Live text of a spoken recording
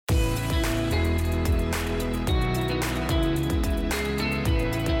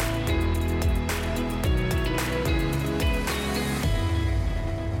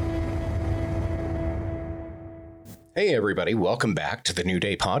Hey, everybody. Welcome back to the New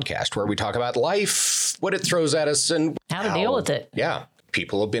Day podcast, where we talk about life, what it throws at us, and how to deal with it. Yeah.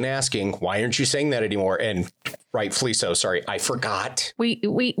 People have been asking, why aren't you saying that anymore? And rightfully so. Sorry, I forgot. We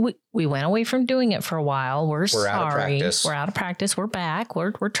went away from doing it for a while. We're sorry. Out of practice. We're out of practice. We're back.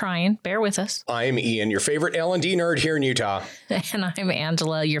 We're trying. Bear with us. I'm Ian, your favorite L&D nerd here in Utah. And I'm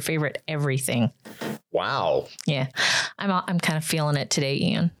Angela, your favorite everything. Wow. Yeah. I'm kind of feeling it today,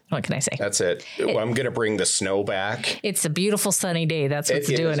 Ian. What can I say? That's it. I'm going to bring the snow back. It's a beautiful sunny day. That's what's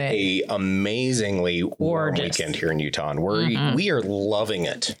doing it. It's an amazingly warm weekend here in Utah. And we are loving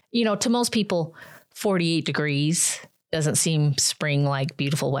it. You know, to most people, 48 degrees doesn't seem spring-like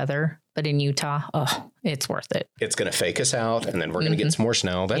beautiful weather. But in Utah, it's worth it. It's going to fake us out, and then we're going to get some more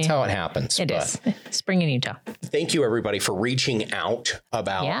snow. That's how it happens. It is. Spring in Utah. Thank you, everybody, for reaching out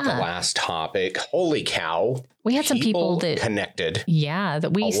about the last topic. Holy cow. We had some people that connected. Yeah.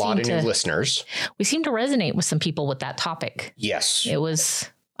 That we a lot of new listeners. We seem to resonate with some people with that topic. Yes. It was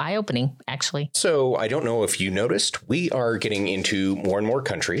eye-opening, actually. So I don't know if you noticed, we are getting into more and more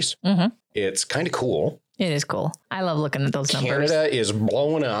countries. Mm-hmm. It's kind of cool. It is cool. I love looking at those numbers. Canada is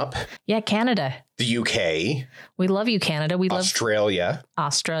blowing up. Yeah, Canada. The UK. We love you, Canada. We love Australia.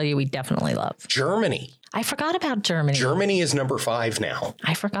 Australia, we definitely love. Germany. I forgot about Germany. Germany is number 5 now.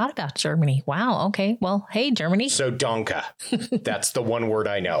 I forgot about Germany. Wow. Okay. Well, hey, Germany. So Donka. That's the one word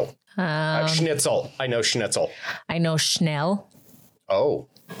I know. Schnitzel. I know schnitzel. I know Schnell. Oh.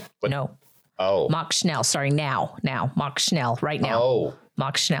 No. Oh. Mock Schnell. Sorry. Now. Mock Schnell. Right now. Oh.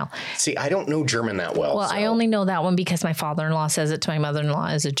 Mock Schnell. See, I don't know German that well. Well, I only know that one because my father-in-law says it to my mother-in-law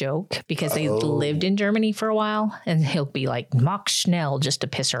as a joke because they lived in Germany for a while, and he'll be like, Mock Schnell, just to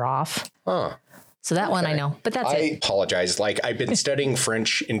piss her off. Huh. So that one I know, but that's it. I apologize. Like, I've been studying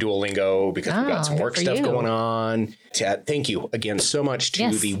French in Duolingo because we've got some work stuff going on. Thank you again so much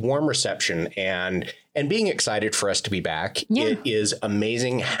to the warm reception and being excited for us to be back. Yeah. It is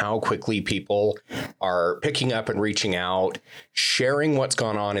amazing how quickly people are picking up and reaching out, sharing what's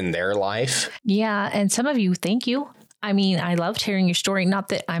gone on in their life. Yeah. And some of you, thank you. I mean, I loved hearing your story. Not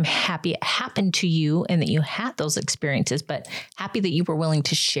that I'm happy it happened to you and that you had those experiences, but happy that you were willing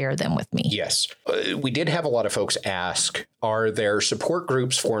to share them with me. Yes. We did have a lot of folks ask, are there support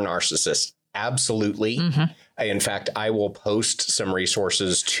groups for narcissists? Absolutely. Mm-hmm. In fact, I will post some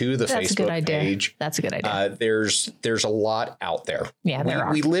resources to the Facebook page. That's a good idea. There's a lot out there. Yeah, there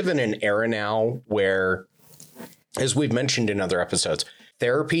are. We live in an era now where, as we've mentioned in other episodes,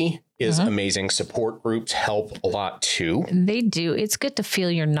 therapy is amazing. Support groups help a lot too. They do. It's good to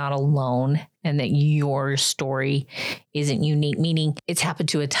feel you're not alone and that your story isn't unique, meaning it's happened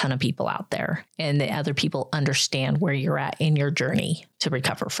to a ton of people out there and that other people understand where you're at in your journey to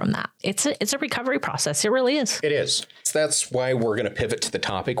recover from that. It's a recovery process. It really is. It is. So that's why we're going to pivot to the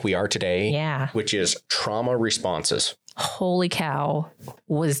topic we are today, which is trauma responses. Holy cow.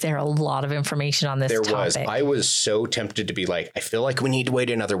 Was there a lot of information on this topic? There was. I was so tempted to be like, I feel like we need to wait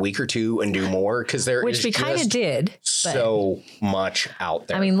another week or two and do more because which we kind of did. So much out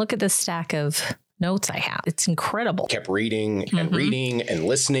there. I mean, look at the stack of notes I have. It's incredible. Kept reading and reading and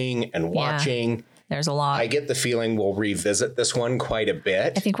listening and watching. Yeah. There's a lot. I get the feeling we'll revisit this one quite a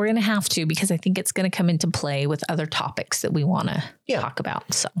bit. I think we're going to have to because I think it's going to come into play with other topics that we want to talk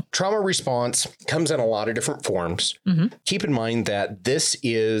about. So trauma response comes in a lot of different forms. Mm-hmm. Keep in mind that this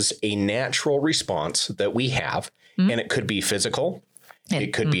is a natural response that we have, and it could be physical.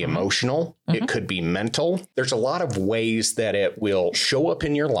 It could be emotional. It could be mental. There's a lot of ways that it will show up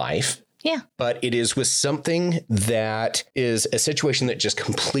in your life. Yeah. But it is with something that is a situation that just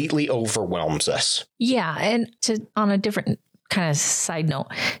completely overwhelms us. Yeah. And on a different kind of side note,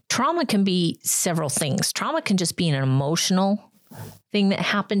 trauma can be several things. Trauma can just be an emotional thing that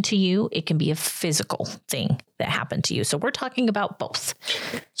happened to you. It can be a physical thing that happened to you. So we're talking about both.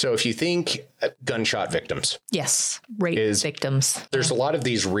 So if you think gunshot victims. Yes. Rape victims. There's a lot of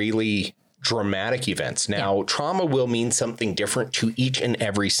these really dramatic events. Now, trauma will mean something different to each and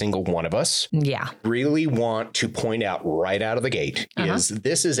every single one of us. Yeah. Really want to point out right out of the gate is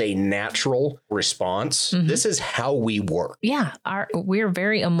this is a natural response. This is how we work. Yeah. We're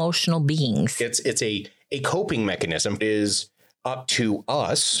very emotional beings. It's a coping mechanism. It is up to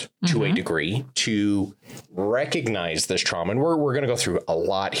us to a degree to recognize this trauma. And we're going to go through a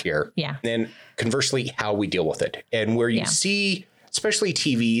lot here. Yeah. And conversely, how we deal with it. And where you see, especially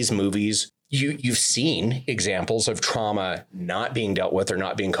TVs, movies, you've seen examples of trauma not being dealt with or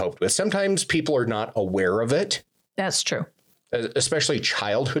not being coped with. Sometimes people are not aware of it. That's true. Especially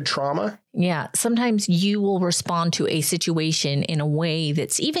childhood trauma. Yeah. Sometimes you will respond to a situation in a way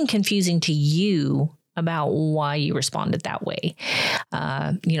that's even confusing to you about why you responded that way.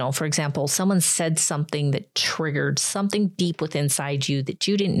 For example, someone said something that triggered something deep within inside you that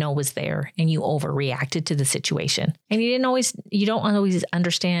you didn't know was there, and you overreacted to the situation. And you don't always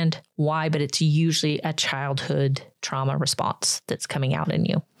understand why, but it's usually a childhood trauma response that's coming out in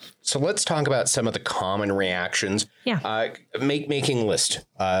you. So let's talk about some of the common reactions. Yeah. Making a list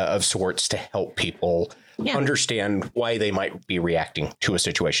of sorts to help people understand why they might be reacting to a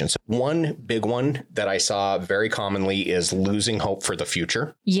situation. So one big one that I saw very commonly is losing hope for the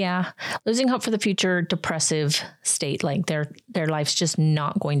future. Yeah. Losing hope for the future, depressive state, like their life's just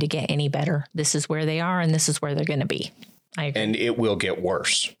not going to get any better. This is where they are and this is where they're going to be. I agree. And it will get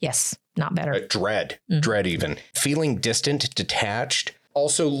worse. Yes. Not better. Dread even. Feeling distant, detached,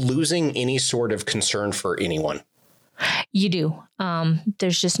 also losing any sort of concern for anyone. You do.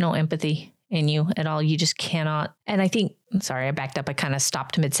 There's just no empathy in you at all. You just cannot. And I think, sorry, I backed up. I kind of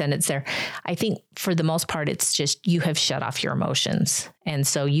stopped mid-sentence there. I think for the most part, it's just you have shut off your emotions. And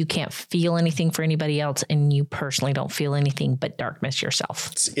so you can't feel anything for anybody else. And you personally don't feel anything but darkness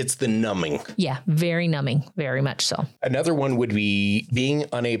yourself. It's the numbing. Yeah, very numbing. Very much so. Another one would be being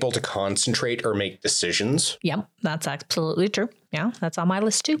unable to concentrate or make decisions. Yep, that's absolutely true. Yeah, that's on my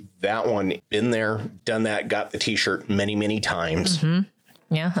list too. That one, been there, done that, got the t-shirt many, many times. Mm-hmm.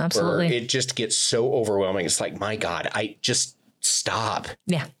 Yeah, absolutely. It just gets so overwhelming. It's like, my God, I just stop.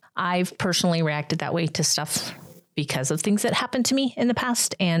 Yeah. I've personally reacted that way to stuff because of things that happened to me in the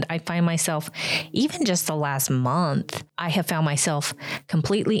past. And I find myself, even just the last month, I have found myself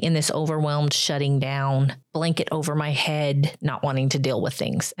completely in this overwhelmed, shutting down, blanket over my head, not wanting to deal with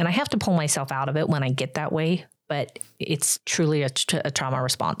things. And I have to pull myself out of it when I get that way. But it's truly a trauma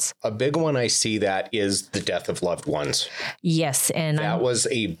response. A big one I see that is the death of loved ones. Yes. And that was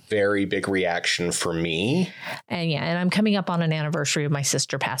a very big reaction for me. And I'm coming up on an anniversary of my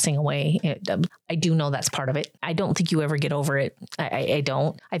sister passing away. I do know that's part of it. I don't think you ever get over it. I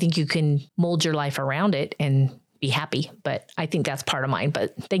don't. I think you can mold your life around it and be happy. But I think that's part of mine.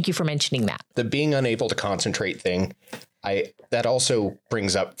 But thank you for mentioning that. The being unable to concentrate thing, that also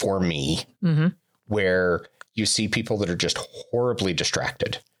brings up for me where you see people that are just horribly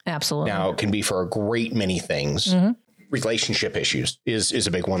distracted. Absolutely. Now, it can be for a great many things. Relationship issues is a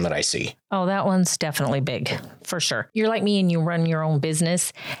big one that I see. Oh, that one's definitely big, for sure. You're like me and you run your own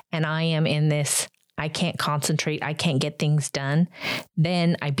business, and I am in this, I can't concentrate, I can't get things done.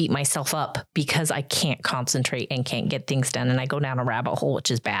 Then I beat myself up because I can't concentrate and can't get things done, and I go down a rabbit hole,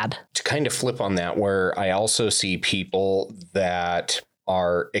 which is bad. To kind of flip on that, where I also see people that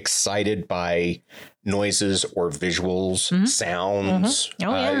are excited by noises or visuals, sounds,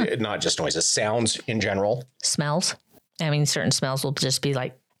 not just noises, sounds in general. Smells. I mean, certain smells will just be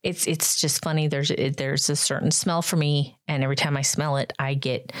like, it's just funny. There's a certain smell for me. And every time I smell it, I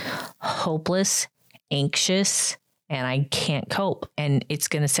get hopeless, anxious, and I can't cope. And it's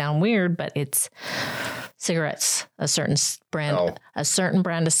going to sound weird, but it's cigarettes, a certain brand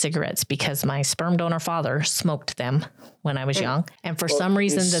of cigarettes, because my sperm donor father smoked them when I was young. And for some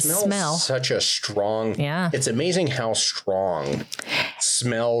reason, the smell, such a strong, it's amazing how strong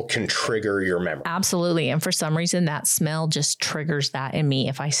smell can trigger your memory. Absolutely. And for some reason, that smell just triggers that in me.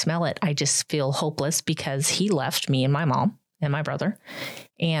 If I smell it, I just feel hopeless because he left me and my mom and my brother.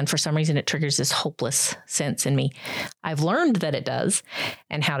 And for some reason, it triggers this hopeless sense in me. I've learned that it does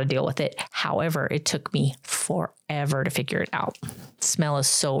and how to deal with it. However, it took me forever to figure it out. Smell is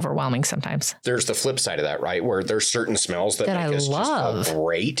so overwhelming sometimes. There's the flip side of that, right? Where there's certain smells that make us just feel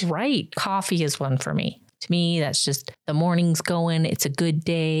great. Right. Coffee is one for me. To me, that's just the morning's going. It's a good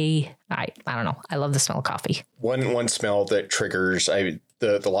day. I don't know. I love the smell of coffee. One smell that triggers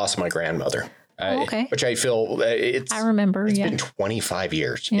the loss of my grandmother. Okay. Which I feel I remember. It's been 25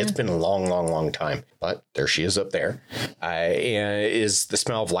 years. Yeah. It's been a long, long, long time. But there she is up there. Is the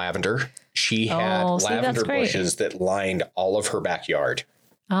smell of lavender. She had lavender bushes that lined all of her backyard.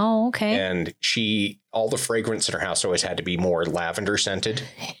 Oh, okay. And all the fragrance in her house always had to be more lavender scented.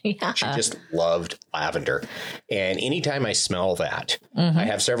 Yeah. She just loved lavender. And anytime I smell that, I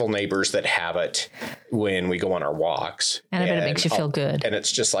have several neighbors that have it when we go on our walks. And I bet it makes you feel good. And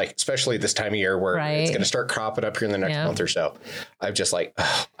it's just like, especially this time of year where it's going to start cropping up here in the next month or so. I'm just like,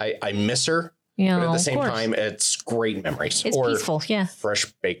 I miss her. But at the same time, it's great memories. It's peaceful, fresh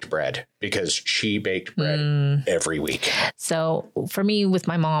baked bread, because she baked bread every week. So for me, with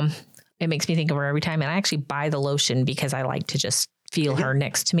my mom, it makes me think of her every time. And I actually buy the lotion because I like to just feel her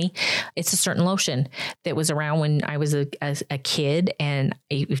next to me. It's a certain lotion that was around when I was a kid, and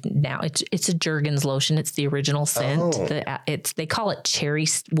now it's a Jergens lotion. It's the original scent. They call it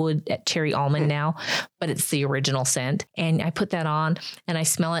cherry almond now, but it's the original scent. And I put that on and I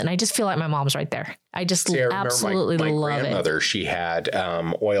smell it, and I just feel like my mom's right there. I just absolutely love it. My grandmother, she had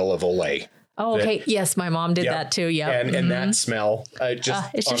oil of Olay. Oh, okay. Yes, my mom did that too. Yeah, and that smell, it's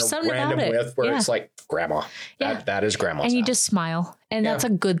just on a random whiff where it's like grandma. That is grandma's. And you just smile, and that's a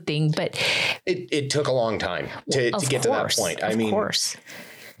good thing. But it took a long time to get to that point. I mean,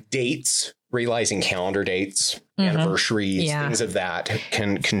 dates, realizing calendar dates, anniversaries, things of that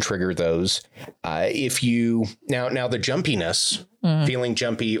can trigger those. If you now the jumpiness, feeling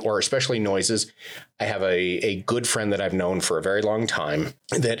jumpy, or especially noises. I have a good friend that I've known for a very long time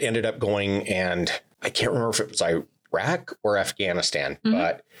that ended up going, and I can't remember if it was Iraq or Afghanistan,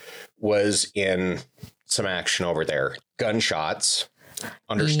 but was in some action over there. Gunshots,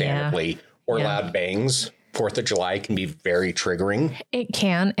 understandably, or loud bangs. 4th of July can be very triggering. It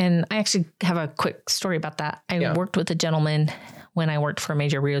can. And I actually have a quick story about that. I worked with a gentleman when I worked for a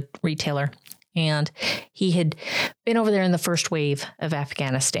major retailer, and he had been over there in the first wave of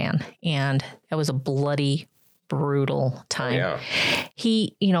Afghanistan. And it was a bloody, brutal time.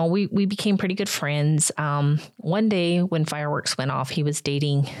 We became pretty good friends. One day when fireworks went off, he was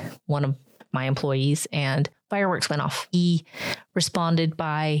dating one of my employees, and fireworks went off. He responded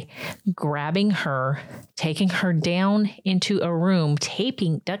by grabbing her, taking her down into a room,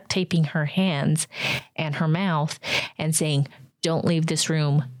 duct taping her hands and her mouth, and saying, "Don't leave this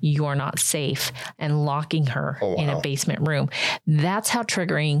room. You're not safe," and locking her in a basement room. That's how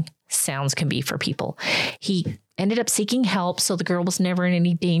triggering sounds can be for people. He ended up seeking help, so the girl was never in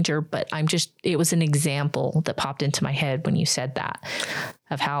any danger, but it was an example that popped into my head when you said that,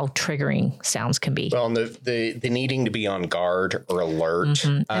 of how triggering sounds can be. Well, and the needing to be on guard or alert,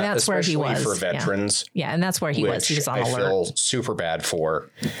 and that's where he was for veterans. Yeah, and that's where he was. He was on alert. I feel super bad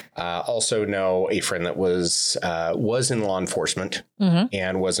for. Also know a friend that was in law enforcement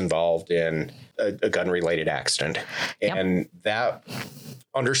and was involved in a gun-related accident, and that,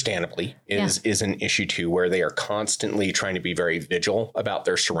 understandably, is an issue too, where they are constantly trying to be very vigilant about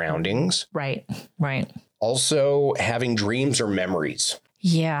their surroundings. Right. Also, having dreams or memories.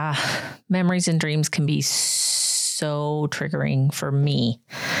 Yeah, memories and dreams can be so triggering for me.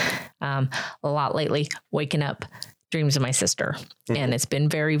 A lot lately, waking up, dreams of my sister. And it's been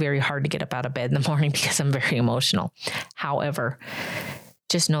very, very hard to get up out of bed in the morning because I'm very emotional. However,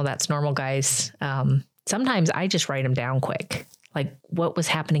 just know that's normal, guys. Sometimes I just write them down quick, like what was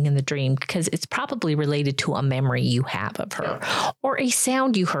happening in the dream, because it's probably related to a memory you have of her or a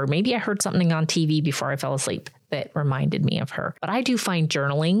sound you heard. Maybe I heard something on TV before I fell asleep that reminded me of her. But I do find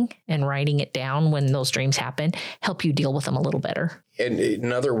journaling and writing it down when those dreams happen help you deal with them a little better. And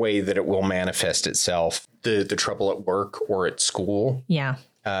another way that it will manifest itself, the trouble at work or at school. Yeah.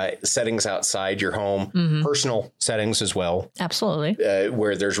 Settings outside your home, personal settings as well. Absolutely.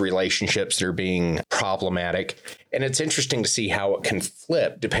 Where there's relationships that are being problematic. And it's interesting to see how it can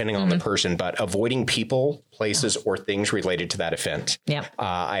flip depending on the person, but avoiding people, places, or things related to that event. Yeah.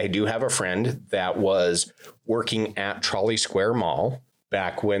 I do have a friend that was working at Trolley Square Mall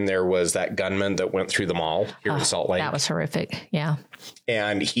back when there was that gunman that went through the mall here in Salt Lake. That was horrific. Yeah.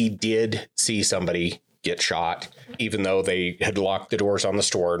 And he did see somebody get shot, even though they had locked the doors on the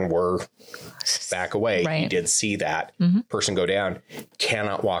store and were back away. Right. He did see that person go down,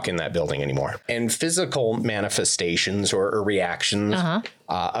 cannot walk in that building anymore. And physical manifestations or reactions,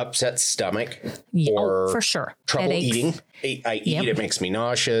 upset stomach, or for sure, trouble headaches. Eating. I eat, it makes me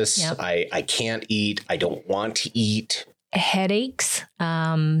nauseous. I can't eat. I don't want to eat. Headaches,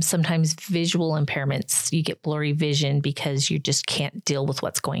 sometimes visual impairments. You get blurry vision because you just can't deal with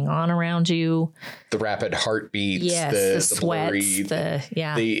what's going on around you. The rapid heartbeats, the sweats, blurry,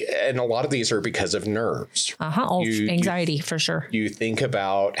 and a lot of these are because of nerves. Anxiety for sure. You think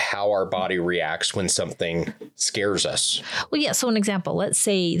about how our body reacts when something scares us. Well, yeah. So an example, let's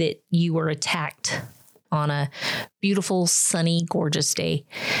say that you were attacked on a beautiful, sunny, gorgeous day.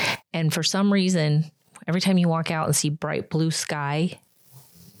 And for some reason, every time you walk out and see bright blue sky,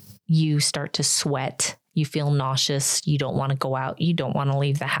 you start to sweat. You feel nauseous. You don't want to go out. You don't want to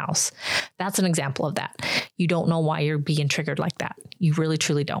leave the house. That's an example of that. You don't know why you're being triggered like that. You really,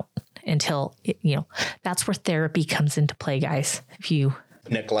 truly don't until, that's where therapy comes into play, guys. If you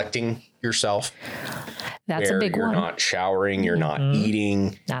neglecting yourself. That's a big one. You're not showering, you're not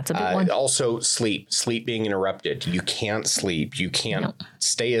eating. That's a big one. Also sleep being interrupted. You can't sleep. You can't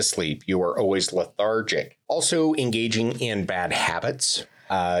stay asleep. You are always lethargic. Also engaging in bad habits,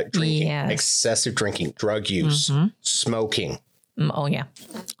 drinking, excessive drinking, drug use, smoking. Oh, yeah.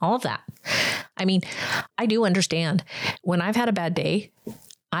 All of that. I mean, I do understand when I've had a bad day,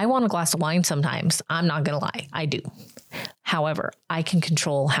 I want a glass of wine sometimes. I'm not going to lie. I do. However, I can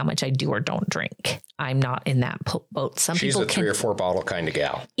control how much I do or don't drink. I'm not in that boat. She's a 3 or 4 bottle kind of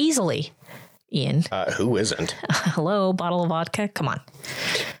gal. Easily. Ian. Who isn't? Hello, bottle of vodka. Come on.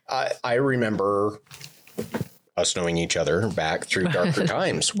 I remember us knowing each other back through darker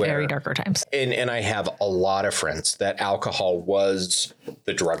times. Very darker times. And I have a lot of friends that alcohol was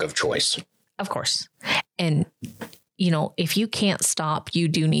the drug of choice. Of course. And, if you can't stop, you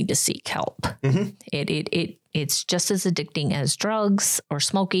do need to seek help. It's just as addicting as drugs or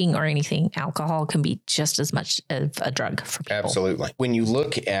smoking or anything. Alcohol can be just as much of a drug for people. Absolutely. When you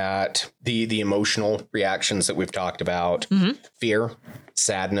look at the emotional reactions that we've talked about, fear,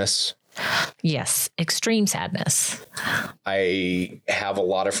 sadness. Yes, extreme sadness. I have a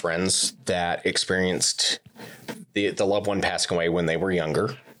lot of friends that experienced the loved one passing away when they were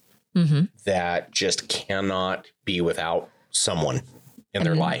younger, that just cannot be without someone in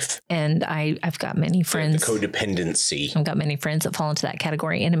their life. And I've got many friends. The codependency. I've got many friends that fall into that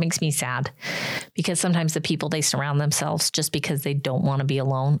category, and it makes me sad because sometimes the people they surround themselves just because they don't want to be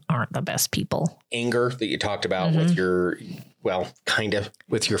alone aren't the best people. Anger that you talked about with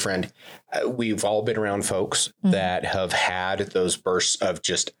with your friend. We've all been around folks that have had those bursts of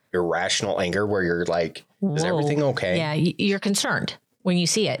just irrational anger where you're like, is everything okay? Yeah, you're concerned when you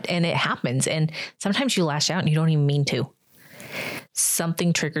see it, and it happens. And sometimes you lash out and you don't even mean to.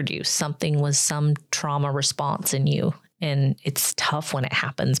 Something triggered you. Something was some trauma response in you. And it's tough when it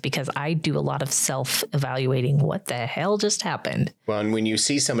happens because I do a lot of self-evaluating. What the hell just happened? Well, and when you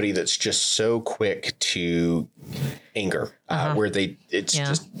see somebody that's just so quick to anger, where it's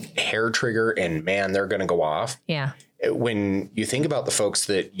just hair trigger and man, they're going to go off. Yeah. When you think about the folks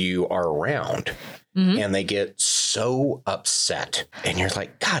that you are around and they get so upset and you're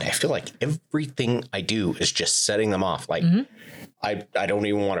like, God, I feel like everything I do is just setting them off. Like, I don't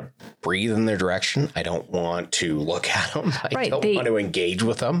even want to breathe in their direction. I don't want to look at them. I don't want to engage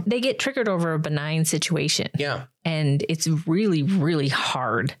with them. They get triggered over a benign situation. Yeah. And it's really, really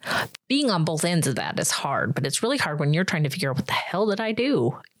hard. Being on both ends of that is hard, but it's really hard when you're trying to figure out what the hell did I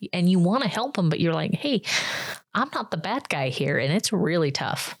do? And you want to help them, but you're like, hey, I'm not the bad guy here. And it's really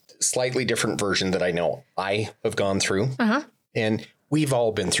tough. Slightly different version that I know I have gone through. And we've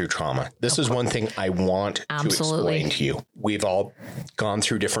all been through trauma. This is one thing I want to explain to you. We've all gone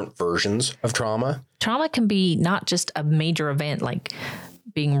through different versions of trauma. Trauma can be not just a major event like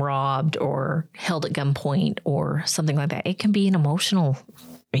being robbed or held at gunpoint or something like that. It can be an emotional,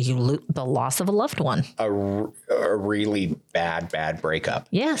 the loss of a loved one. A really bad breakup.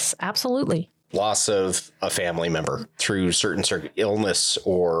 Yes, absolutely. Loss of a family member through certain illness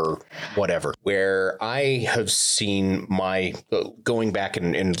or whatever, where I have seen going back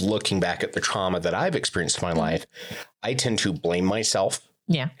and looking back at the trauma that I've experienced in my life, I tend to blame myself.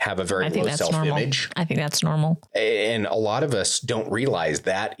 Yeah. Have a very low self-image. I think that's normal. And a lot of us don't realize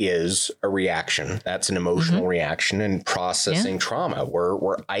that is a reaction. That's an emotional reaction and processing trauma.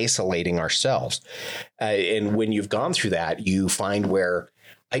 We're isolating ourselves. And when you've gone through that, you find where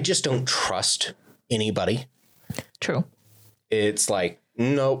I just don't trust anybody. True. It's like,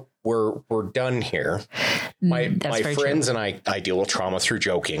 nope, we're done here. My friends and I deal with trauma through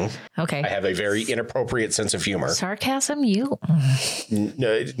joking. Okay. I have a very inappropriate sense of humor. Sarcasm, you?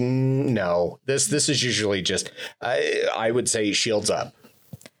 No. This is usually just, I would say shields up.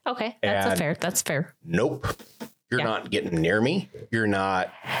 Okay. That's fair. Nope. You're not getting near me. You're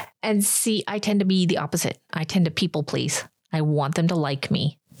not. And see, I tend to be the opposite. I tend to people please. I want them to like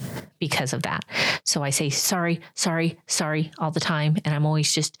me because of that. So I say, sorry all the time. And I'm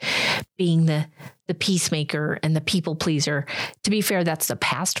always just being the peacemaker and the people pleaser. To be fair, that's the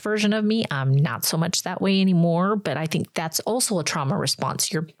past version of me. I'm not so much that way anymore, but I think that's also a trauma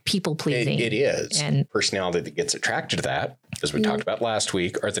response. You're people pleasing. It is. And personality that gets attracted to that, as we talked about last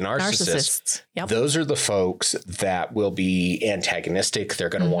week, are the narcissists. Yep. Those are the folks that will be antagonistic. They're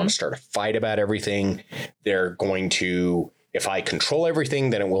going to want to start a fight about everything. They're going to, if I control everything,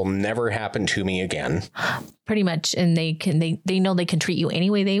 then it will never happen to me again. Pretty much. And they know they can treat you any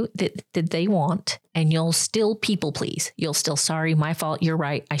way they want, and you'll still people please. You'll still, sorry, my fault. You're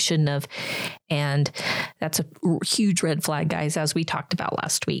right. I shouldn't have. And that's a huge red flag, guys, as we talked about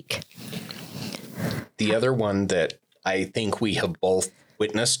last week. The other one that I think we have both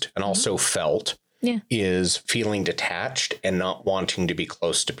witnessed and also felt is feeling detached and not wanting to be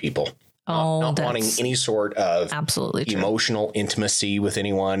close to people. Not wanting any sort of absolutely emotional intimacy with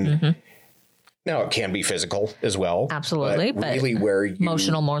anyone. Now, it can be physical as well. Absolutely. But really where you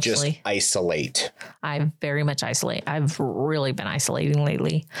emotional mostly. Just isolate. I very much isolate. I've really been isolating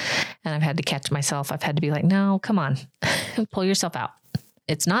lately, and I've had to catch myself. I've had to be like, no, come on, pull yourself out.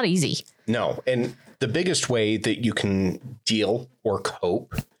 It's not easy. No. And the biggest way that you can deal or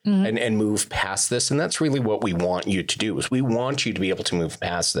cope and move past this, and that's really what we want you to do, is we want you to be able to move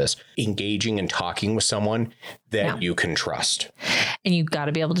past this, engaging and talking with someone that you can trust. And you've got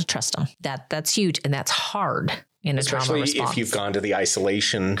to be able to trust them. That's huge. And that's hard in a trauma response. Especially if you've gone to the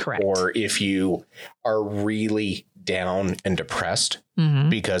isolation. Correct. Or if you are really down and depressed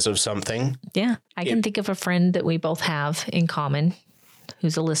because of something. Yeah. I can think of a friend that we both have in common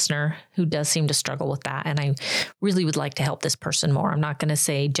who's a listener who does seem to struggle with that. And I really would like to help this person more. I'm not going to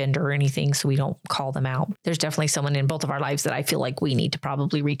say gender or anything so we don't call them out. There's definitely someone in both of our lives that I feel like we need to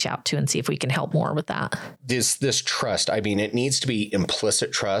probably reach out to and see if we can help more with that. This trust, I mean, it needs to be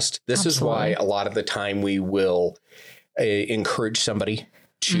implicit trust. This Absolutely. is why a lot of the time we will encourage somebody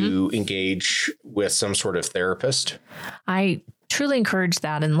to engage with some sort of therapist. I truly encourage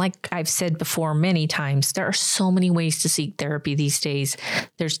that. And like I've said before many times, there are so many ways to seek therapy these days.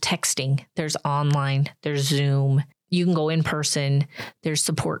 There's texting, there's online, there's Zoom. You can go in person. There's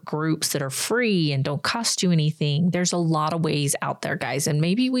support groups that are free and don't cost you anything. There's a lot of ways out there, guys. And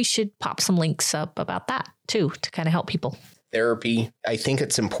maybe we should pop some links up about that too, to kind of help people. Therapy, I think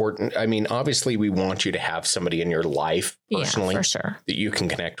it's important. I mean, obviously, we want you to have somebody in your life personally for sure. that you can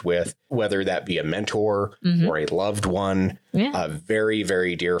connect with, whether that be a mentor or a loved one, a very,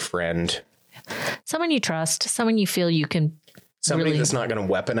 very dear friend. Someone you trust, someone you feel you can somebody that's not going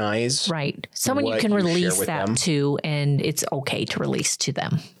to weaponize. Right. Someone you can release that to, and it's okay to release to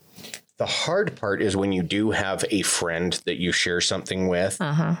them. The hard part is when you do have a friend that you share something with.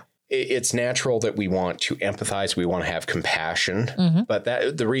 It's natural that we want to empathize. We want to have compassion. But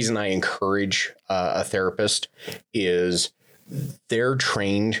the reason I encourage a therapist is they're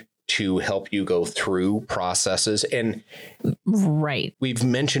trained to help you go through processes. And we've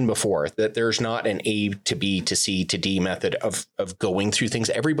mentioned before that there's not an A to B to C to D method of going through things.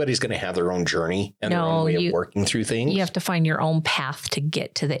 Everybody's going to have their own journey and their own way of working through things. You have to find your own path to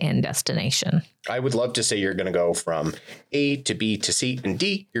get to the end destination. I would love to say you're going to go from A to B to C and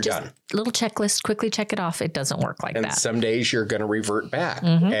D, you're just done. Little checklist, quickly check it off. It doesn't work like that. And some days you're going to revert back.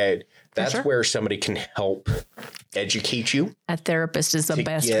 And that's where somebody can help educate you. A therapist is the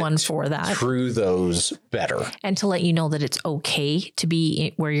best one for that. Through those better. And to let you know that it's okay to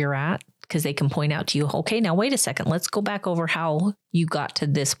be where you're at, because they can point out to you, okay, now wait a second, let's go back over how you got to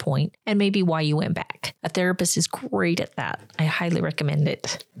this point and maybe why you went back. A therapist is great at that. I highly recommend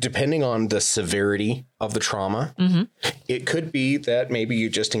it. Depending on the severity of the trauma, it could be that maybe you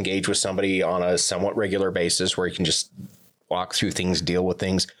just engage with somebody on a somewhat regular basis where you can just walk through things, deal with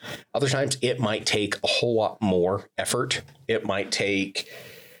things. Other times it might take a whole lot more effort. It might take,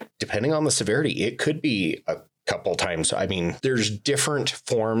 depending on the severity, it could be a couple times. I mean, there's different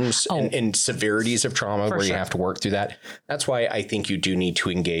forms and severities of trauma where you have to work through that. That's why I think you do need to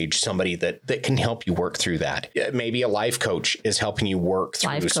engage somebody that can help you work through that. Maybe a life coach is helping you work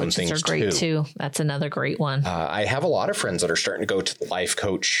through some things. Life coaches are great too. That's another great one. I have a lot of friends that are starting to go to the life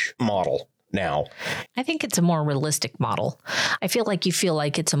coach model now. I think it's a more realistic model. I feel like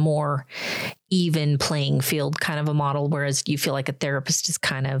it's a more even playing field kind of a model, whereas you feel like a therapist is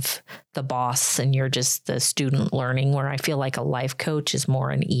kind of the boss and you're just the student learning, where I feel like a life coach is more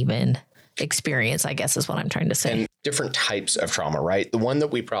an even experience, I guess is what I'm trying to say. And different types of trauma, right? The one that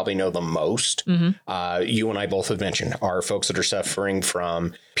we probably know the most, you and I both have mentioned, are folks that are suffering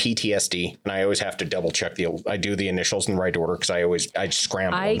from PTSD. And I always have to double check I do the initials in the right order because I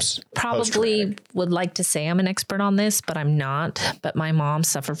scramble them. I probably would like to say I'm an expert on this, but I'm not. But my mom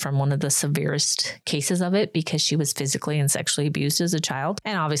suffered from one of the severest cases of it because she was physically and sexually abused as a child.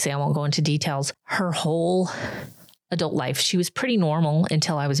 And obviously I won't go into details. Her whole adult life, she was pretty normal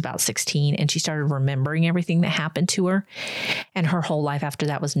until I was about 16, and she started remembering everything that happened to her. And her whole life after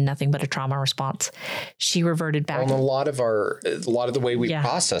that was nothing but a trauma response. She reverted back. Well, a lot of the way we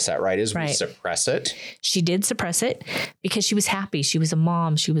process that, right, is we suppress it. She did suppress it because she was happy. She was a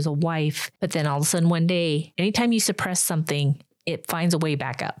mom. She was a wife. But then all of a sudden one day, anytime you suppress something, it finds a way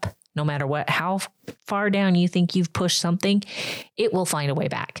back up. No matter how far down you think you've pushed something, it will find a way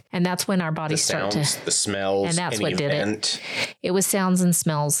back. And that's when our bodies start to... The smells, and that's what did it. It was sounds and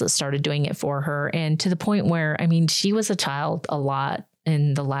smells that started doing it for her. And to the point where, I mean, she was a child a lot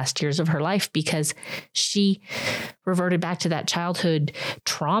in the last years of her life because she reverted back to that childhood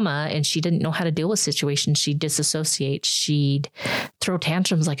trauma and she didn't know how to deal with situations. She'd disassociate. She'd throw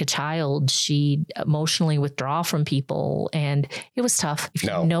tantrums like a child. She'd emotionally withdraw from people. And it was tough. If you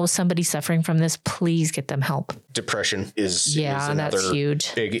know somebody suffering from this, please get them help. Depression is another that's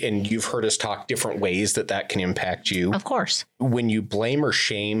huge. Big, and you've heard us talk different ways that can impact you. Of course. When you blame or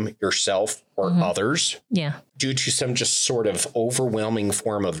shame yourself or others due to some just sort of overwhelming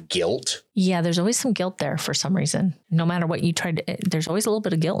form of guilt. Yeah, there's always some guilt there for some reason. No matter what you try to, there's always a little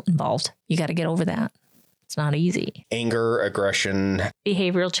bit of guilt involved. You got to get over that. It's not easy. Anger, aggression.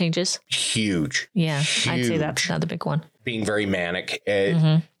 Behavioral changes. Huge. Yeah, huge. I'd say that's another big one. Being very manic.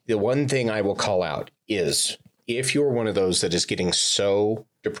 The one thing I will call out is if you're one of those that is getting so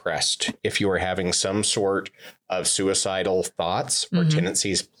depressed, if you are having some sort of suicidal thoughts or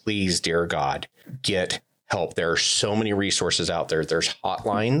tendencies, please, dear God, get help. There are so many resources out there. There's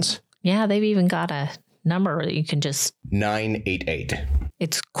hotlines. Yeah, they've even got a number that you can just 988.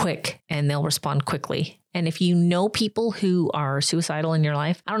 It's quick and they'll respond quickly. And if you know people who are suicidal in your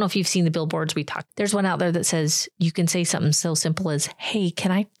life, I don't know if you've seen the billboards we talked. There's one out there that says you can say something so simple as, hey,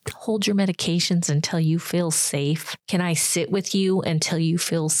 can I hold your medications until you feel safe? Can I sit with you until you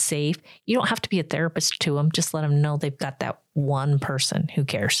feel safe? You don't have to be a therapist to them. Just let them know they've got that one person who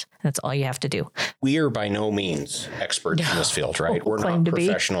cares. That's all you have to do. We are by no means experts in this field, right? We're not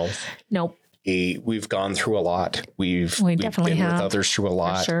professionals. Nope. We've gone through a lot. We've definitely been have with others through a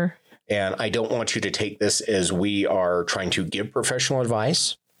lot. For sure. And I don't want you to take this as we are trying to give professional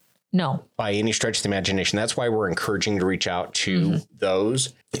advice. No. By any stretch of the imagination. That's why we're encouraging to reach out to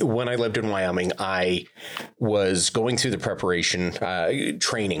those. When I lived in Wyoming, I was going through the preparation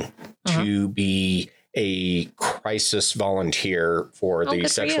training to be a crisis volunteer for the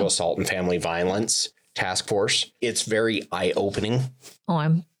Sexual Assault and Family Violence Task Force. It's very eye-opening. Oh,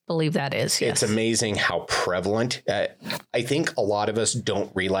 I believe that is. Yes. It's amazing how prevalent. I think a lot of us don't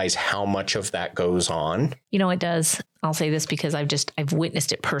realize how much of that goes on. You know, it does. I'll say this because I've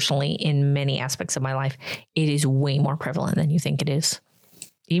witnessed it personally in many aspects of my life. It is way more prevalent than you think it is.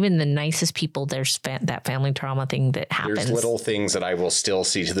 Even the nicest people, there's that family trauma thing that happens. There's little things that I will still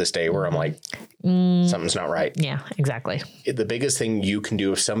see to this day where I'm like, something's not right. Yeah, exactly. The biggest thing you can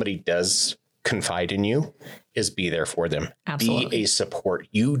do if somebody does confide in you is be there for them. Absolutely. Be a support.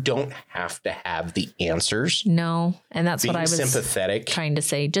 You don't have to have the answers. No. And that's what I was sympathetic. Trying to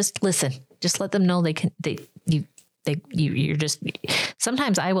say. Just listen. Just let them know you're just,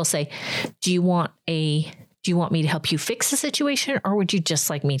 sometimes I will say, do you want me to help you fix the situation or would you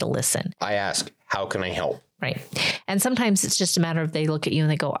just like me to listen? I ask, how can I help? Right. And sometimes it's just a matter of they look at you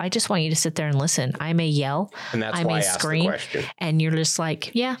and they go, I just want you to sit there and listen. I may yell. And that's I why may I asked scream. the question. And you're just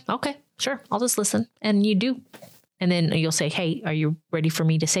like, yeah, okay, sure. I'll just listen. And you do. And then you'll say, hey, are you ready for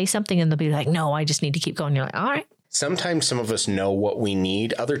me to say something? And they'll be like, no, I just need to keep going. You're like, all right. Sometimes some of us know what we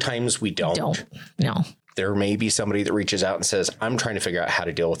need. Other times we don't. No. There may be somebody that reaches out and says, I'm trying to figure out how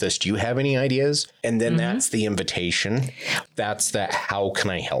to deal with this. Do you have any ideas? And then that's the invitation. That's that. How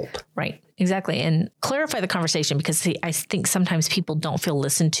can I help? Right. Exactly. And clarify the conversation because I think sometimes people don't feel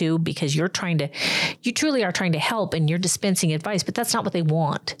listened to because you truly are trying to help and you're dispensing advice, but that's not what they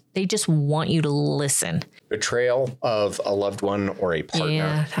want. They just want you to listen. Betrayal of a loved one or a partner.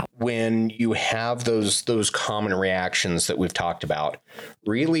 Yeah. When you have those common reactions that we've talked about,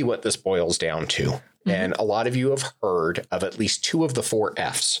 really what this boils down to. And a lot of you have heard of at least 2 of the 4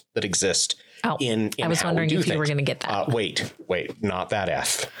 F's that exist in I was how wondering we do if things. You were going to get that. Wait, not that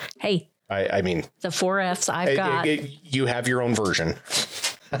F. Hey, I mean, the 4 F's I've got. You have your own version.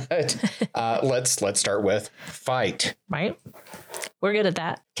 Let's start with fight. Right. We're good at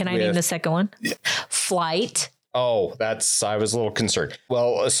that. Can I name the second one? Yeah. Flight. Oh, I was a little concerned.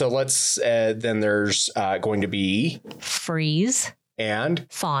 Well, so let's, then there's going to be freeze. And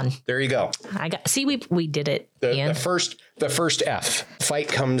fawn. There you go. We did it. The first F. Fight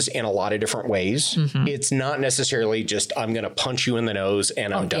comes in a lot of different ways. It's not necessarily just I'm going to punch you in the nose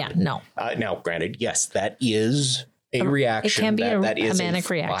and I'm done. Yeah, no. Now, granted, yes, that is a reaction. It can be that is a manic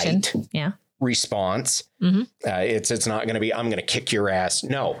reaction. Yeah. Response. It's not going to be I'm going to kick your ass.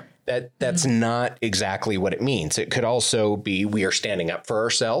 No. That's not exactly what it means. It could also be we are standing up for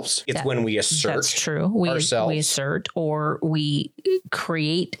ourselves. It's when we assert that's true. ourselves. We assert or we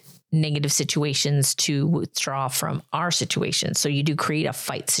create negative situations to withdraw from our situation. So you do create a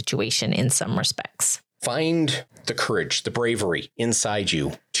fight situation in some respects. Find the courage, the bravery inside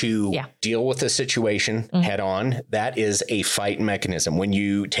you to deal with the situation head on. That is a fight mechanism. When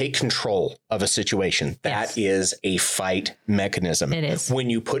you take control of a situation, that is a fight mechanism. It is. When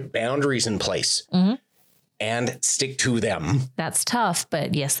you put boundaries in place and stick to them. That's tough,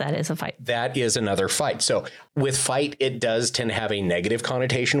 but yes, that is a fight. That is another fight. So with fight, it does tend to have a negative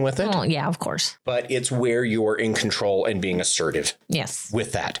connotation with it. Oh, yeah, of course. But it's where you're in control and being assertive. Yes.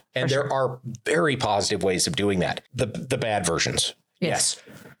 With that. And there are very positive ways of doing that. The bad versions. Yes.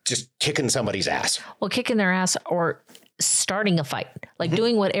 Just kicking somebody's ass. Well, kicking their ass or starting a fight, like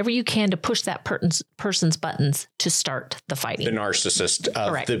doing whatever you can to push that person's buttons to start the fighting. The narcissist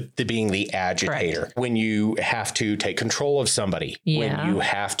of the being the agitator. Correct. When you have to take control of somebody, when you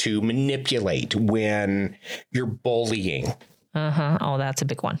have to manipulate, when you're bullying. Oh, that's a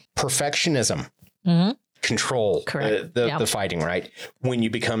big one. Perfectionism. Control. Correct. The fighting, right? When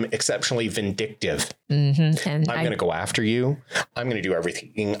you become exceptionally vindictive. And I'm going to go after you. I'm going to do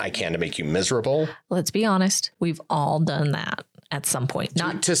everything I can to make you miserable. Let's be honest. We've all done that at some point.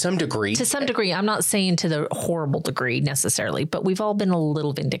 Not to some degree. To some degree. I'm not saying to the horrible degree necessarily, but we've all been a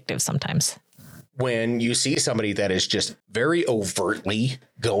little vindictive sometimes. When you see somebody that is just very overtly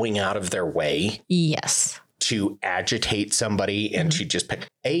going out of their way. Yes. To agitate somebody and to just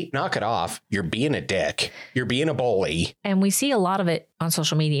knock it off. You're being a dick. You're being a bully. And we see a lot of it on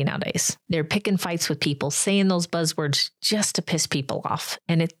social media nowadays. They're picking fights with people, saying those buzzwords just to piss people off.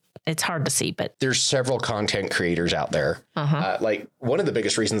 And it's hard to see, but there's several content creators out there. Like one of the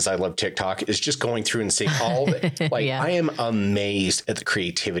biggest reasons I love TikTok is just going through and seeing all of it. Like I am amazed at the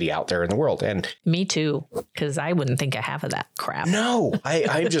creativity out there in the world. And me too, because I wouldn't think of half of that crap. No,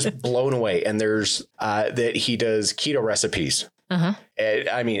 I'm just blown away. And there's that he does keto recipes. And,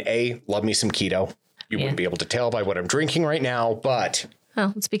 I mean, love me some keto. You wouldn't be able to tell by what I'm drinking right now, but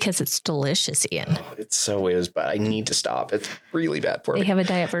well, it's because it's delicious, Ian. It so is, but I need to stop. It's really bad for me. They have a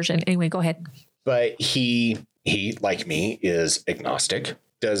diet version. Anyway, go ahead. But he, like me, is agnostic,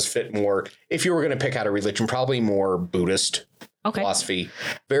 does fit more. If you were going to pick out a religion, probably more Buddhist philosophy.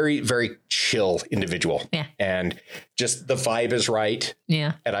 Very, very chill individual. Yeah. And just the vibe is right.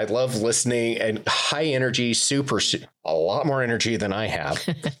 Yeah. And I love listening and high energy, a lot more energy than I have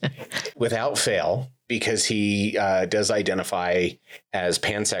without fail. Because he does identify as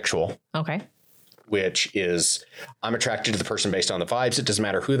pansexual. Okay. Which is, I'm attracted to the person based on the vibes. It doesn't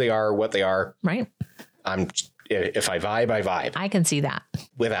matter who they are, what they are. Right. If I vibe, I vibe. I can see that.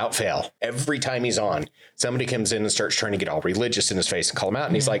 Without fail. Every time he's on, somebody comes in and starts trying to get all religious in his face and call him out.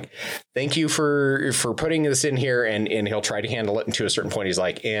 And he's like, thank you for putting this in here. And he'll try to handle it. And to a certain point, he's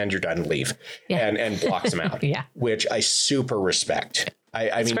like, and you're done, leave. Yeah. And blocks him out. Which I super respect.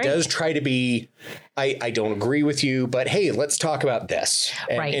 I mean, great. Does try to be, I don't agree with you, but hey, let's talk about this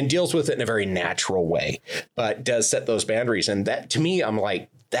and deals with it in a very natural way, but does set those boundaries. And that to me, I'm like,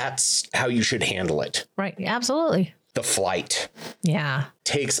 that's how you should handle it. Right. Absolutely. The flight. Yeah.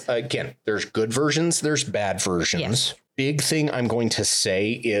 Takes, again, there's good versions, there's bad versions. Yes. Big thing I'm going to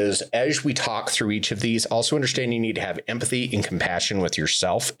say is as we talk through each of these, also understand you need to have empathy and compassion with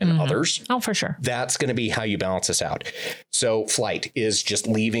yourself and others. Oh, for sure. That's going to be how you balance this out. So flight is just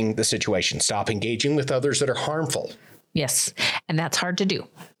leaving the situation. Stop engaging with others that are harmful. Yes. And that's hard to do.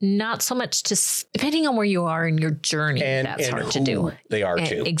 Not so much depending on where you are in your journey. That's hard to do. They are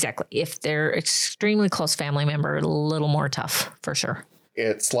too. Exactly. If they're extremely close family member, a little more tough for sure.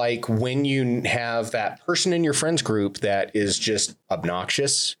 It's like when you have that person in your friends group that is just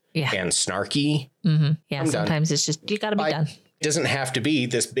obnoxious and snarky. Yeah. Sometimes it's just, you got to be done. It doesn't have to be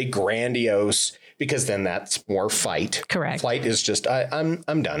this big grandiose, because then that's more fight. Correct. Flight is just,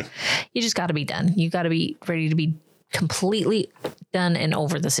 I'm done. You just got to be done. You got to be ready to be completely done and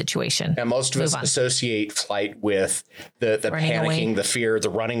over the situation. And most of us associate flight with the panicking, away. The fear, the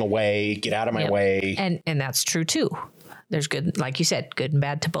running away, get out of my way. And that's true too. There's good, like you said, good and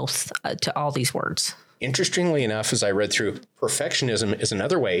bad to both, to all these words. Interestingly enough, as I read through, perfectionism is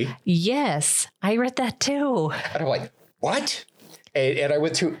another way. Yes, I read that too. And I'm like, what? And I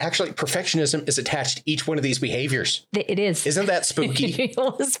went through, actually, perfectionism is attached to each one of these behaviors. It is. Isn't that spooky? It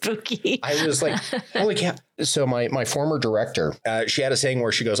was spooky. I was like, holy cow. So my former director, she had a saying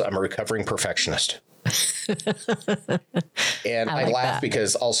where she goes, I'm a recovering perfectionist. And I laugh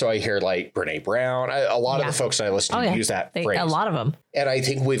because also I hear like Brene Brown, a lot of the folks I listen to use that phrase. A lot of them. And I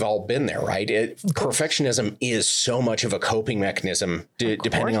think we've all been there, right? Perfectionism is so much of a coping mechanism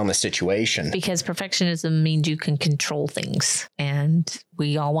depending on the situation. Because perfectionism means you can control things and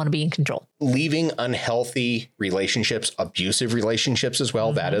we all want to be in control. Leaving unhealthy relationships, abusive relationships as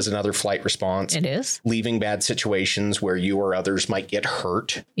well. That is another flight response. It is. Leaving bad situations where you or others might get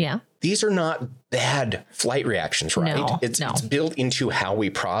hurt. Yeah. These are not bad flight reactions, right? No, it's built into how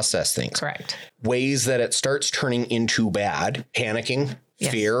we process things. Correct. Ways that it starts turning into bad, panicking,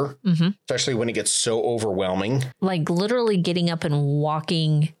 fear, especially when it gets so overwhelming. Like literally getting up and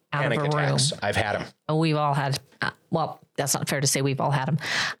walking out Panic of a attacks. room. I've had them. Oh, we've all had, well, that's not fair to say we've all had them.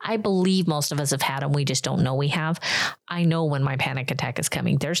 I believe most of us have had them. We just don't know we have. I know when my panic attack is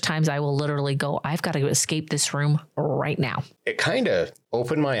coming. There's times I will literally go, I've got to escape this room right now. It kind of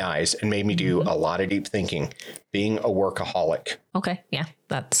opened my eyes and made me do a lot of deep thinking, being a workaholic. Okay. Yeah,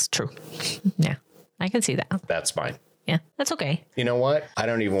 that's true. Yeah, I can see that. That's fine. Yeah, that's okay. You know what? I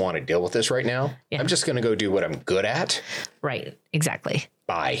don't even want to deal with this right now. Yeah. I'm just going to go do what I'm good at. Right. Exactly.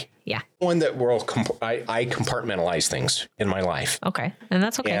 Bye. Yeah. One that I compartmentalize things in my life. Okay. And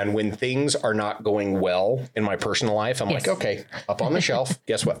that's okay. And when things are not going well in my personal life, I'm like, okay, up on the shelf.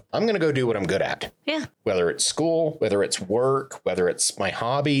 Guess what? I'm going to go do what I'm good at. Yeah. Whether it's school, whether it's work, whether it's my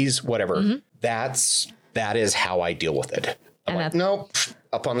hobbies, whatever. That is how I deal with it. I'm like, nope,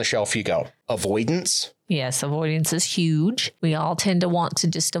 up on the shelf you go. Avoidance. Yes, avoidance is huge. We all tend to want to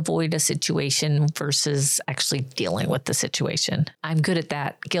just avoid a situation versus actually dealing with the situation. I'm good at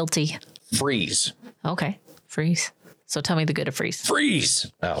that. Guilty. Freeze. Okay. Freeze. So tell me the good of freeze.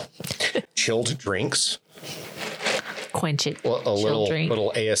 Freeze. Oh, chilled drinks. Quench it. Well, a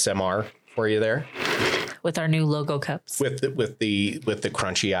little ASMR for you there. With our new logo cups. With the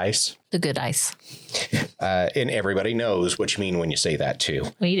crunchy ice. The good ice. And everybody knows what you mean when you say that too.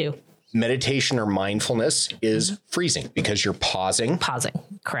 We do. Meditation or mindfulness is freezing because you're pausing. Pausing.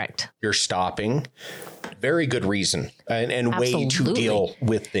 Correct. You're stopping. Very good reason and way to deal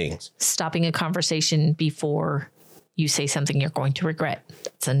with things. Stopping a conversation before you say something you're going to regret.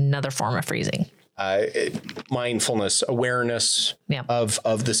 It's another form of freezing. Mindfulness, awareness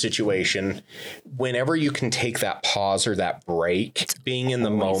of the situation. Whenever you can take that pause or that break, it's being in the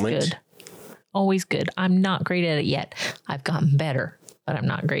moment. Good. Always good. I'm not great at it yet. I've gotten better, but I'm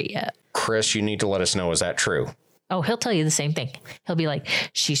not great yet. Chris, you need to let us know. Is that true? Oh, he'll tell you the same thing. He'll be like,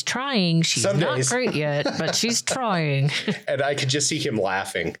 she's trying. She's not great yet, but she's trying. And I could just see him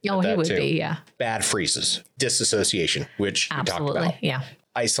laughing. Oh, he would be, yeah. Bad freezes, disassociation, which you talked about. Yeah.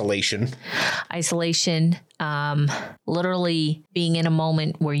 Isolation, literally being in a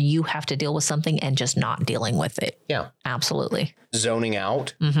moment where you have to deal with something and just not dealing with it. Yeah, absolutely. Zoning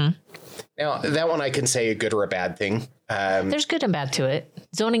out. Now that one I can say a good or a bad thing. There's good and bad to it.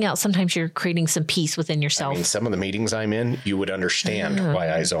 Zoning out, sometimes you're creating some peace within yourself. I mean, some of the meetings I'm in, you would understand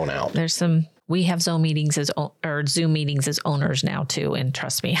why I zone out. We have Zoom meetings as owners now too, and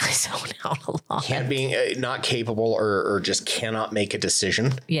trust me, I zone out a lot. Can't be not capable or just cannot make a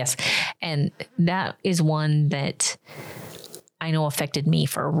decision. Yes, and that is one that I know affected me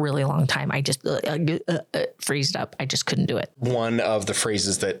for a really long time. I just freezed up. I just couldn't do it. One of the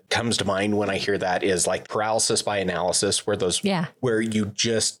phrases that comes to mind when I hear that is like paralysis by analysis, where you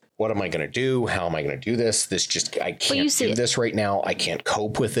just, what am I going to do? How am I going to do this? I can't do this right now. I can't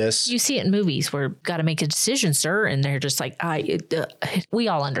cope with this. You see it in movies where got to make a decision, sir. And they're just like, we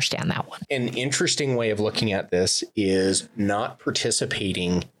all understand that one. An interesting way of looking at this is not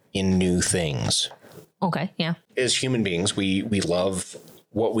participating in new things. Okay. Yeah. As human beings, we love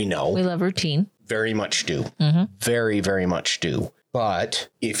what we know. We love routine. Very much do. Very, very much do. But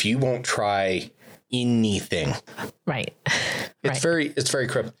if you won't try anything. Right. It's very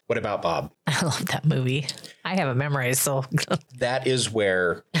cryptic. What about Bob? I love that movie. I have it memorized. So that is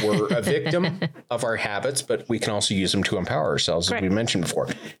where we're a victim of our habits, but we can also use them to empower ourselves, Correct. As we mentioned before.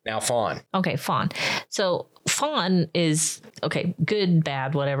 Now, fawn. Okay, fawn. So fawn is, okay, good,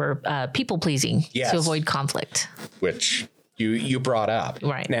 bad, whatever, people pleasing to avoid conflict. Which you brought up.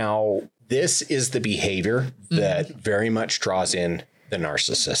 Right. Now, this is the behavior that very much draws in the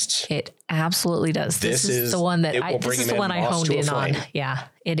narcissists. It absolutely does. This is the one that I honed in on. Yeah,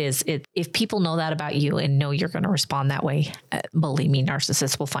 it is. If people know that about you and know you're going to respond that way, believe me,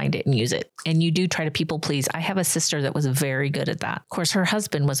 narcissists will find it and use it. And you do try to people please. I have a sister that was very good at that. Of course, her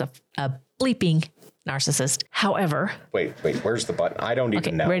husband was a bleeping narcissist. However, wait, where's the button? I don't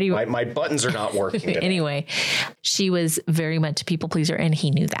even know. Ready? My buttons are not working today. Anyway, she was very much a people pleaser and he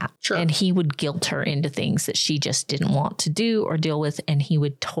knew that. Sure. And he would guilt her into things that she just didn't want to do or deal with. And he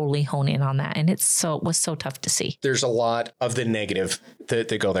would totally hone in on that. And it was so tough to see. There's a lot of the negative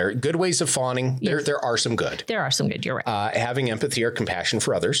that go there. Good ways of fawning. Yes. There are some good. There are some good. You're right. Having empathy or compassion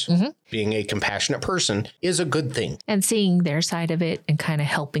for others, being a compassionate person is a good thing. And seeing their side of it and kind of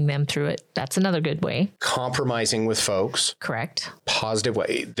helping them through it. That's another good way. Compromising with folks. Correct. Positive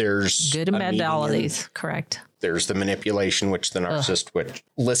way. There's good and bad to all of these. Correct. There's the manipulation, which the narcissist, which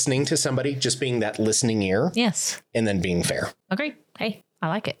listening to somebody, just being that listening ear. Yes. And then being fair. Agree. Hey, I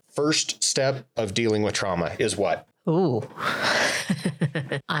like it. First step of dealing with trauma is what? Ooh.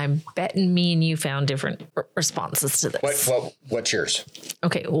 I'm betting me and you found different responses to this. What's yours?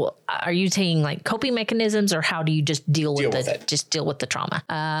 Okay. Well, are you saying like coping mechanisms, or how do you just deal with it? Just deal with the trauma?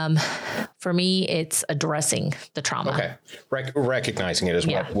 For me, it's addressing the trauma. Okay. Recognizing it is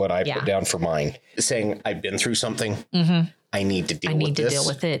what I put down for mine. Saying I've been through something. Mm-hmm. I need to deal with this. deal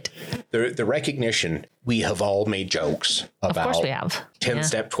with it. The recognition, we have all made jokes about. Of course we have.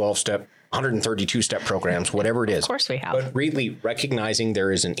 10-step, 12-step, 132-step programs, whatever it is. Of course we have. But really recognizing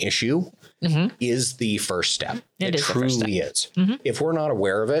there is an issue is the first step. It truly is. Mm-hmm. If we're not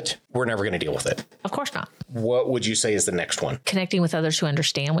aware of it, we're never going to deal with it. Of course not. What would you say is the next one? Connecting with others who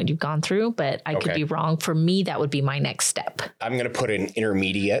understand what you've gone through, but I could be wrong. For me, that would be my next step. I'm going to put an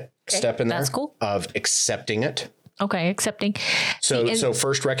intermediate step in there. That's cool. Of accepting it. Okay, accepting. So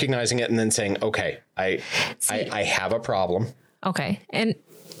first recognizing it and then saying, okay, I have a problem. Okay. And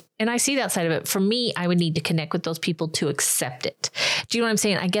I see that side of it. For me, I would need to connect with those people to accept it. Do you know what I'm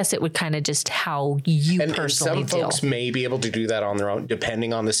saying? I guess it would kind of just how you personally deal. Some folks may be able to do that on their own,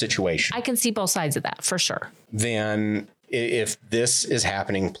 depending on the situation. I can see both sides of that for sure. Then if this is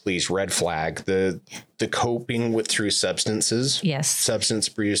happening, please red flag the coping through substances. Yes. Substance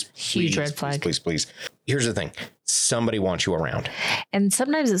abuse. Huge red flag. Please. Here's the thing. Somebody wants you around. And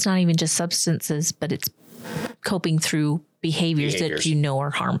sometimes it's not even just substances, but it's coping through behaviors that you know are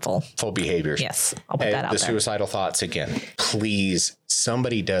harmful. Full behaviors. Yes. I'll put that out there. The suicidal thoughts again. Please,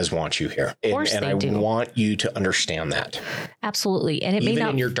 somebody does want you here. Of course and they do. I want you to understand that. Absolutely. And it even may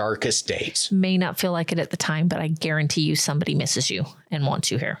not, in your darkest days. May not feel like it at the time, but I guarantee you somebody misses you and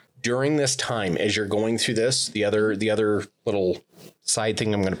wants you here. During this time, as you're going through this, the other little side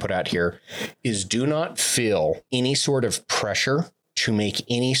thing I'm going to put out here is do not feel any sort of pressure to make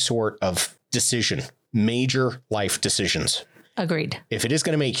any sort of decision. Major life decisions. Agreed. If it is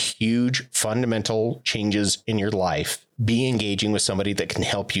going to make huge fundamental changes in your life, be engaging with somebody that can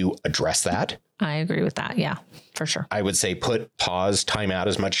help you address that. I agree with that. Yeah, for sure. I would say pause, time out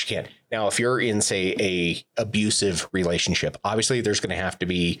as much as you can. Now, if you're in, say, a abusive relationship, obviously there's going to have to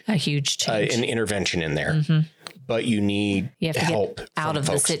be a huge change, an intervention in there. Mm-hmm. But you need help get out of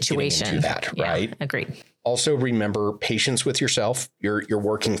the situation. Into that, right? Agreed. Also, remember patience with yourself. You're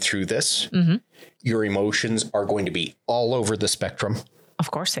working through this. Mm-hmm. Your emotions are going to be all over the spectrum. Of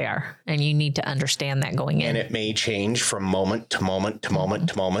course they are. And you need to understand that going in. And it may change from moment to moment to moment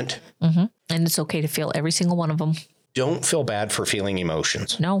to moment. Mm-hmm. And it's okay to feel every single one of them. Don't feel bad for feeling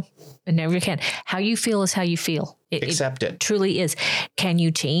emotions. No, it never can. How you feel is how you feel. Accept it. Truly is. Can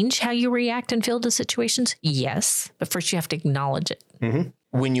you change how you react and feel to situations? Yes. But first you have to acknowledge it. Mm-hmm.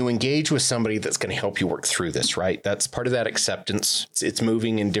 When you engage with somebody that's going to help you work through this, right? That's part of that acceptance. It's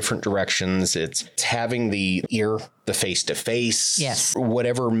moving in different directions. It's having the ear, the face-to-face, yes,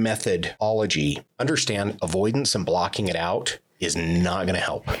 whatever methodology. Understand avoidance and blocking it out is not going to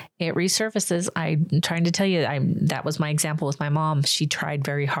help. It resurfaces. I'm trying to tell you, that was my example with my mom. She tried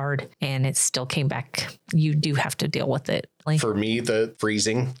very hard and it still came back. You do have to deal with it. For me, the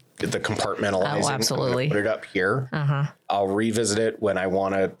freezing, the compartmentalizing. Oh, absolutely. Put it up here. Uh-huh. I'll revisit it when I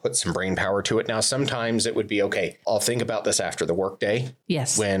want to put some brain power to it. Now, sometimes it would be, okay, I'll think about this after the workday.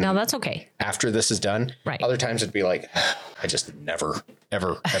 Yes. Now that's okay. After this is done. Right. Other times it'd be like, I just never,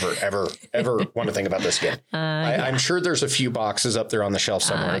 ever want to think about this again. I'm sure there's a few boxes up there on the shelf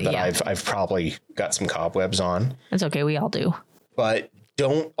somewhere that I've probably got some cobwebs on. That's okay. We all do. But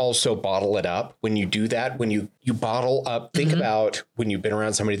don't also bottle it up. When you do that, when you bottle up, think about when you've been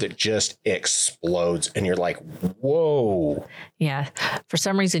around somebody that just explodes and you're like, whoa. Yeah. For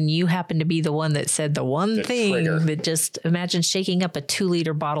some reason, you happen to be the one that said the one thing trigger. That just imagine shaking up a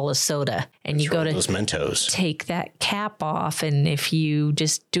 2-liter bottle of soda and you go to those Mentos. Take that cap off. And if you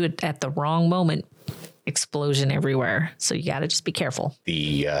just do it at the wrong moment, explosion everywhere. So you got to just be careful.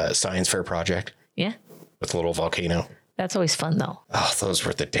 The science fair project. Yeah. With a little volcano. That's always fun, though. Oh, those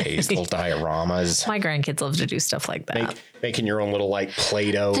were the days. Little dioramas. My grandkids love to do stuff like that. Making your own little like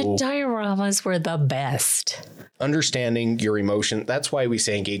Play-Doh. The dioramas were the best. Understanding your emotion. That's why we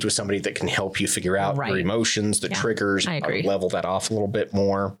say engage with somebody that can help you figure out your emotions, the triggers. I agree. Level that off a little bit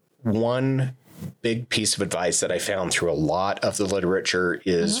more. One big piece of advice that I found through a lot of the literature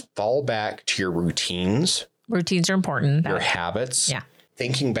is fall back to your routines. Routines are important. Your habits. Yeah.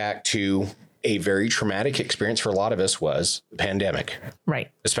 Thinking back to a very traumatic experience for a lot of us was the pandemic. Right.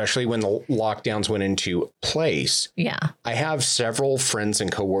 Especially when the lockdowns went into place. Yeah. I have several friends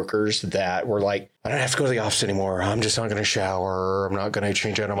and coworkers that were like, I don't have to go to the office anymore. I'm just not going to shower. I'm not going to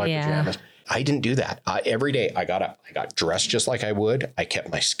change out of my pajamas. I didn't do that. Every day I got up, I got dressed just like I would. I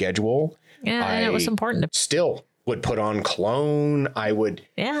kept my schedule. Yeah. And it was important. Still would put on cologne.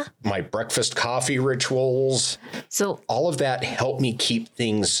 My breakfast coffee rituals. So all of that helped me keep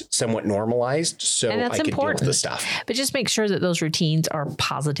things somewhat normalized so I could deal with the stuff. But just make sure that those routines are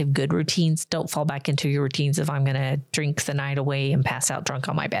positive, good routines. Don't fall back into your routines of I'm going to drink the night away and pass out drunk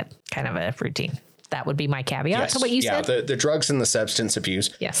on my bed kind of a routine. That would be my caveat to what you said. Yeah, the drugs and the substance abuse.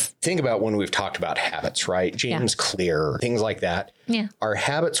 Yes. Think about when we've talked about habits, right? James Clear, things like that. Yeah. Our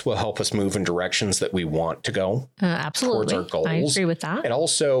habits will help us move in directions that we want to go. Absolutely. Towards our goals. I agree with that. And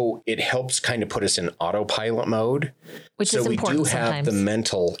also, it helps kind of put us in autopilot mode. Which is important So we do have the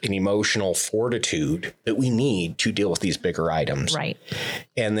mental and emotional fortitude that we need to deal with these bigger items. Right.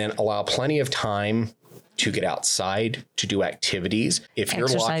 And then allow plenty of time to get outside, to do activities. If you're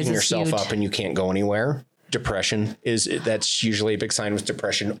locking yourself up and you can't go anywhere, depression that's usually a big sign with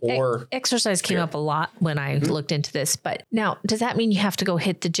depression. Or exercise came up a lot when I looked into this. But now, does that mean you have to go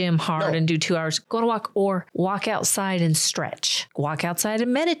hit the gym hard and do 2 hours, go on a walk, or walk outside and stretch, walk outside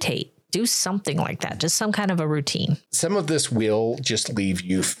and meditate? Do something like that, just some kind of a routine. Some of this will just leave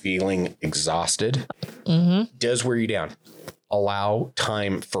you feeling exhausted. Does wear you down. Allow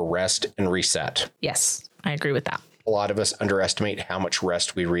time for rest and reset. Yes, I agree with that. A lot of us underestimate how much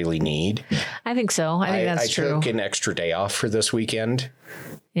rest we really need. I think so. I think that's true. I took an extra day off for this weekend.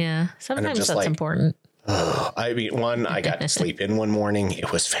 Yeah, sometimes that's important. I mean, I got to sleep in one morning.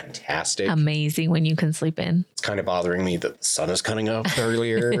 It was fantastic. Amazing when you can sleep in. It's kind of bothering me that the sun is coming up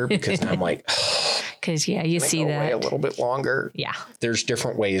earlier because now I'm like, because you see that a little bit longer. Yeah. There's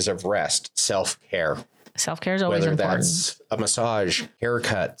different ways of rest, self-care. Self-care is always important. Whether that's a massage,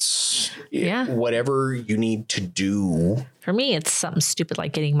 haircuts, whatever you need to do. For me, it's something stupid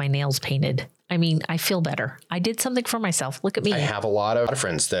like getting my nails painted. I mean, I feel better. I did something for myself. Look at me. I have a lot of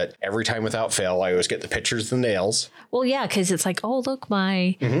friends that every time without fail, I always get the pictures of the nails. Well, yeah, because it's like, oh, look,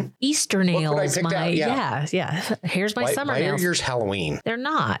 my Easter nails. Look what I picked out. Yeah. Here's my summer nails. Why are yours Halloween? They're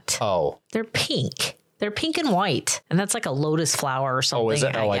not. Oh. They're pink. They're pink and white, and that's like a lotus flower or something. Oh, is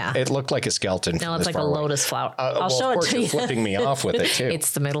it? It looked like a skeleton. No, it's like a lotus flower. I'll show it to you. You're flipping me off with it too.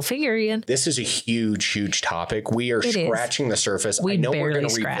 It's the middle finger, Ian. This is a huge topic. We are scratching the surface. I know we're going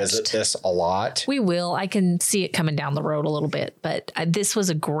to revisit this a lot. We will. I can see it coming down the road a little bit, but this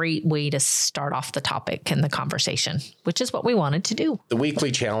was a great way to start off the topic and the conversation, which is what we wanted to do. The weekly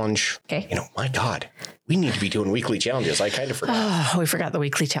challenge. Okay. My God. We need to be doing weekly challenges. I kind of forgot. Oh, we forgot the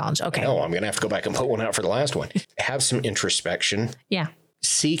weekly challenge. Okay. No, I'm going to have to go back and put one out for the last one. Have some introspection. Yeah.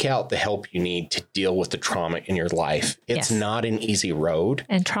 Seek out the help you need to deal with the trauma in your life. It's not an easy road.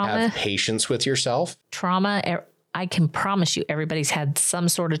 And trauma. Have patience with yourself. Trauma. I can promise you everybody's had some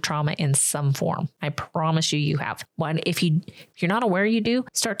sort of trauma in some form. I promise you have. If you're not aware you do,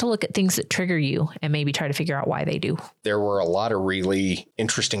 start to look at things that trigger you and maybe try to figure out why they do. There were a lot of really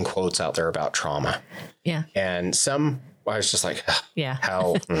interesting quotes out there about trauma. Yeah. And some I was just like,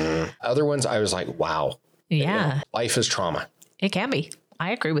 how? Other ones I was like, wow. Yeah. Life is trauma. It can be.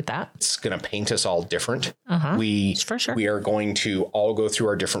 I agree with that. It's going to paint us all different. For sure. We are going to all go through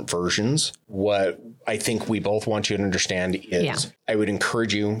our different versions. What I think we both want you to understand is I would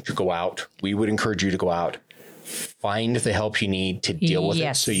encourage you to go out. We would encourage you to go out. Find the help you need to deal with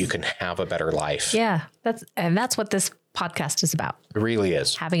it so you can have a better life. Yeah. That's what this podcast is about. It really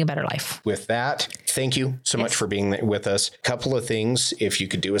is. Having a better life. With that, thank you so much for being with us. A couple of things, if you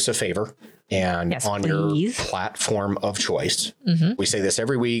could do us a favor. And on your platform of choice. We say this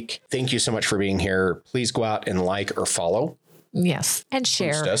every week. Thank you so much for being here. Please go out and like or follow. Yes. And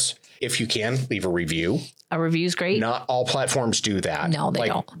share. Boost us. If you can, leave a review. A review is great. Not all platforms do that. No, they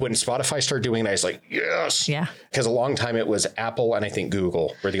don't. When Spotify started doing it, I was like, yes. Yeah. Because a long time it was Apple and I think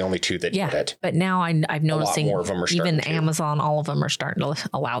Google were the only two that did it. But now I'm noticing more of them are even Amazon, all of them are starting to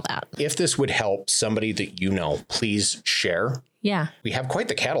allow that. If this would help somebody that you know, please share. Yeah. We have quite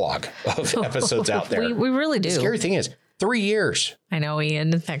the catalog of episodes out there. We really do. The scary thing is 3 years. I know, Ian.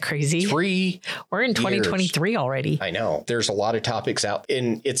 Isn't that crazy? 3 We're in 2023 already. I know. There's a lot of topics out.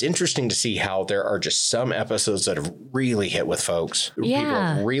 And it's interesting to see how there are just some episodes that have really hit with folks. Yeah. People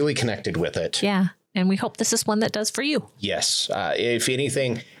have really connected with it. Yeah. And we hope this is one that does for you. Yes. If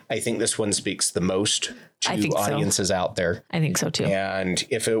anything, I think this one speaks the most to audiences out there. I think so too. And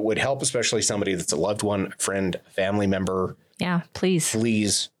if it would help, especially somebody that's a loved one, a friend, a family member. Yeah, please.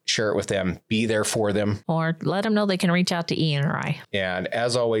 Please share it with them. Be there for them. Or let them know they can reach out to Ian or I. And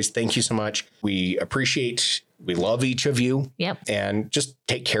as always, thank you so much. We love each of you. Yep. And just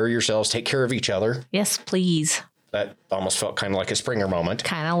take care of yourselves. Take care of each other. Yes, please. That almost felt kind of like a Springer moment.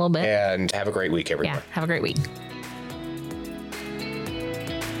 Kind of a little bit. And have a great week, everyone. Yeah, have a great week.